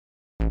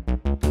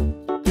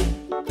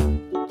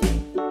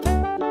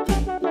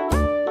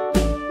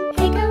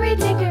Hickory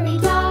dickory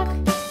dock,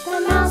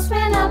 the mouse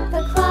ran up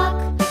the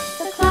clock.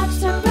 The clock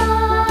struck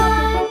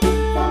one,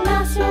 the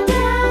mouse ran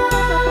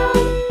down.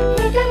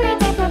 Hickory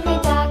dickory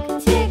dock,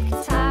 tick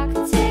tock,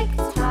 tick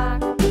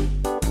tock.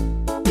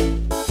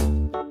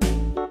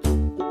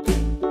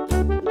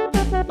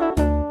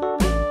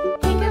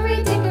 Hickory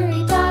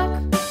dickory dock,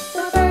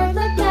 the bird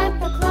looked at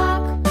the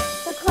clock.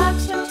 The clock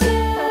struck two,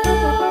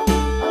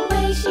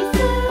 away she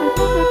flew.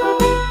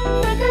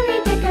 Hickory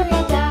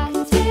dickory dock,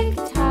 tick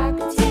tock,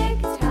 tick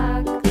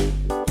tock.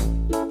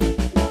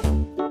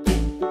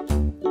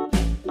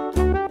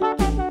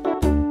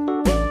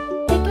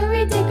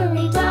 Hickory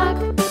dickory dock,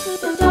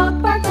 the dog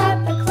barked at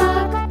the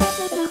clock.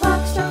 The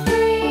clock struck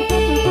three,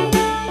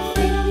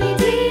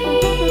 fiddly-dee.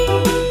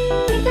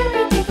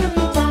 Hickory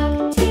dickory dock,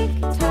 tick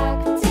tock,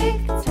 tick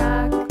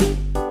tock.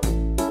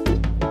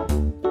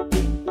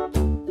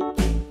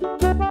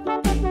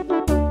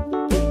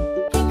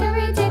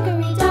 Hickory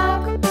dickory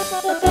dock,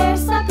 the bear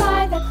sat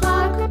by the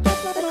clock.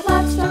 The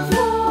clock struck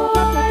four,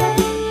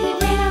 he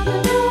ran out the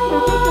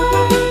door.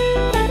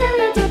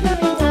 Hickory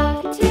dickory dock,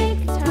 tick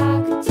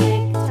tock,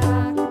 tick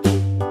tock.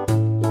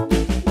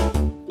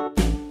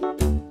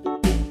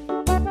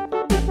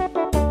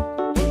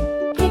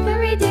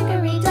 Hickory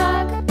dickory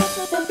dock,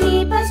 the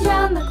bee buzzed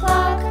round the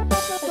clock.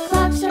 The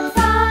clock struck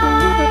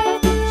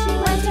five, she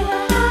went to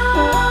her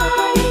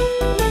hive.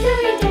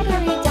 Hickory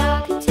dickory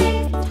dock, tick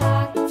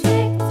tock,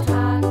 tick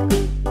tock.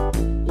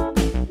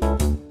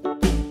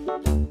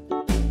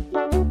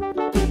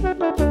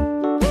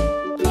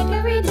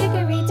 Hickory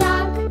dickory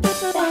dock,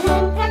 the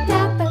hen pecked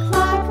at the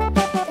clock.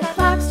 The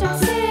clock struck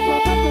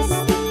six,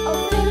 oh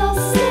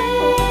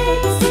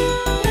fiddlesticks.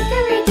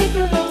 Hickory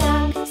dickory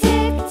dock,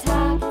 tick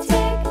tock,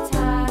 tick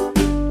tock.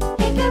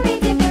 Hickory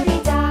dickory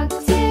dock,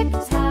 tick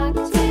tock,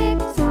 tick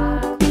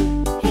tock.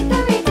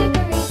 Hickory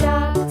dickory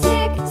dock,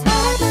 tick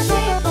tock,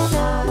 tick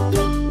tock.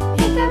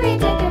 Hickory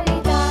dickory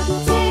dock,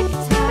 tick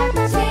tock,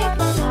 tick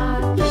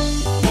tock.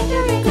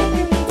 Hickory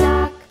dickory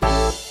dock.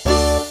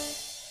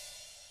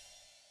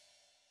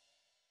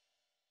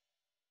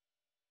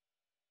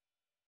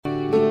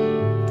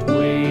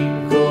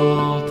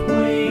 Twinkle,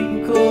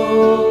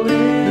 twinkle,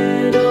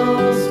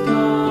 little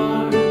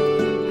star,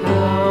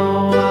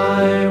 how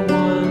I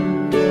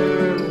wonder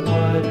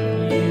what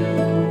you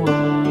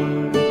are.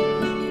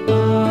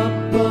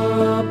 Up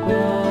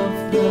above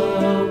the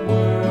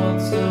world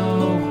so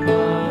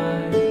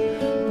high,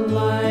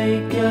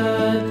 like a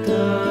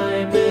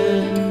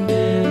diamond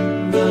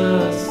in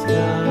the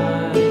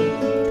sky.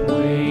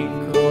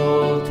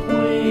 Twinkle,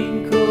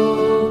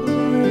 twinkle,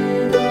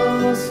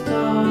 little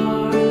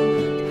star,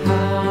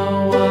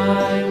 how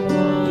I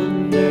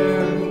wonder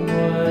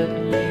what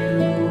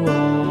you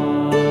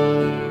are.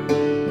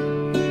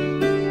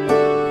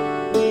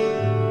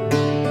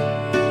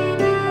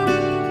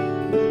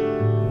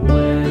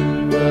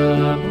 When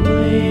the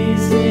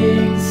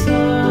blazing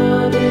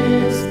sun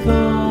is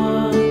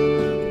gone,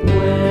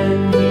 when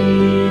he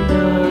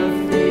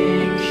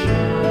nothing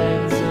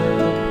shines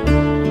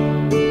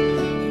upon,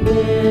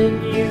 then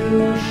you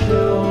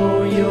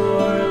show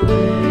your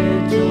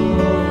little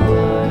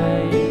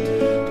light.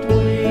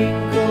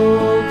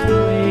 Twinkle,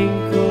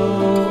 twinkle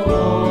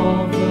all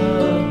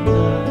the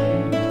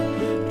night.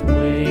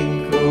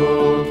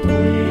 Twinkle,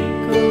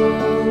 twinkle,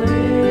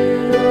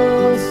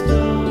 little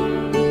star,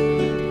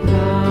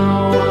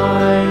 how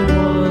I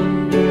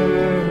wonder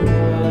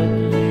what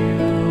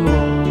you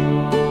are.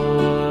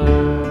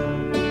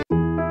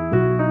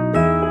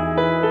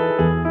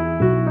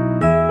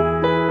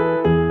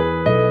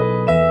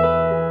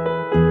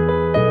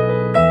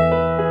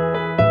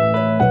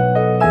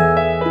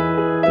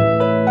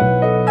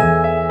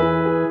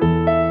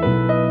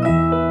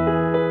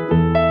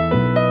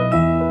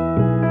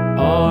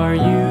 Are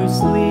you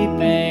sleeping?